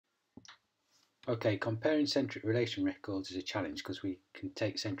Okay, comparing centric relation records is a challenge because we can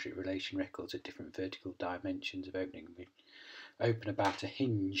take centric relation records at different vertical dimensions of opening. We open about a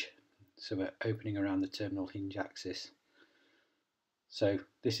hinge, so we're opening around the terminal hinge axis. So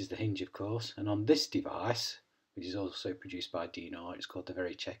this is the hinge, of course, and on this device, which is also produced by DNR, it's called the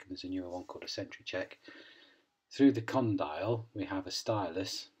Vericheck, and there's a newer one called a Centri-check. Through the condyle, we have a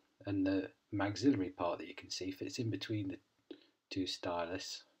stylus, and the maxillary part that you can see fits in between the two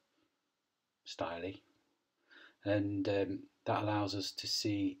styli, and that allows us to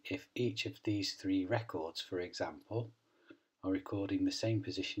see if each of these three records, for example, are recording the same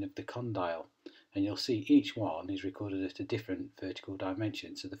position of the condyle. And you'll see each one is recorded at a different vertical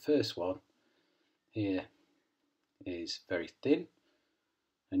dimension. So the first one here is very thin,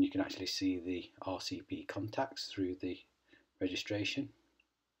 and you can actually see the RCP contacts through the registration.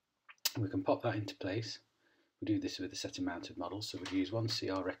 We can pop that into place. We do this with a set of mounted models, so we'd use one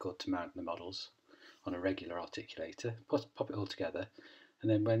CR record to mount the models on a regular articulator, pop it all together, and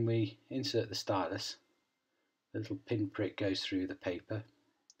then when we insert the stylus, the little pin prick goes through the paper.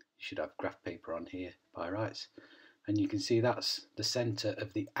 You should have graph paper on here by rights, and you can see that's the centre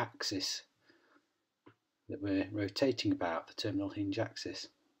of the axis that we're rotating about, the terminal hinge axis.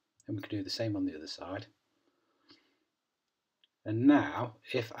 And we can do the same on the other side. And now,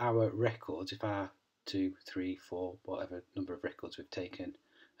 if our records, if our 2, 3, 4, whatever number of records we've taken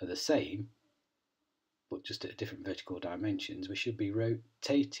are the same, but just at different vertical dimensions, we should be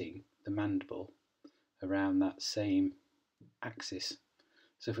rotating the mandible around that same axis.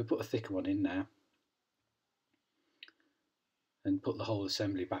 So if we put a thicker one in now and put the whole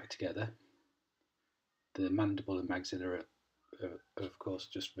assembly back together, the mandible and maxilla are of course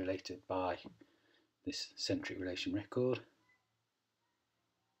just related by this centric relation record.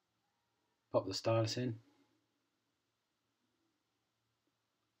 Pop the stylus in,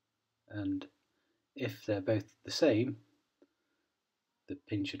 and if they're both the same, the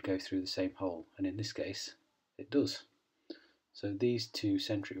pin should go through the same hole, and in this case it does. So these two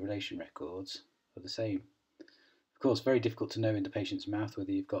centric relation records are the same. Of course, very difficult to know in the patient's mouth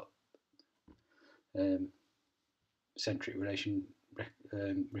whether you've got centric relation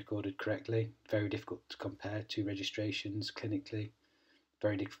recorded correctly. Very difficult to compare two registrations clinically.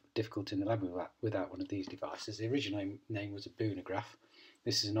 Very difficult in the lab without one of these devices. The original name was a boonograph.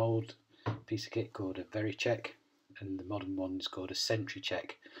 This is an old piece of kit called a Vericheck, and the modern one is called a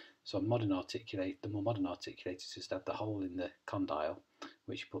Centri-check. So on modern the more modern articulators just have the hole in the condyle,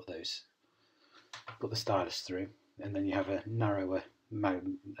 which you put the stylus through, and then you have a narrower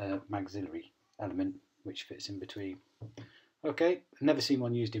maxillary element which fits in between. Okay, never seen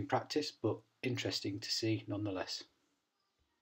one used in practice, but interesting to see nonetheless.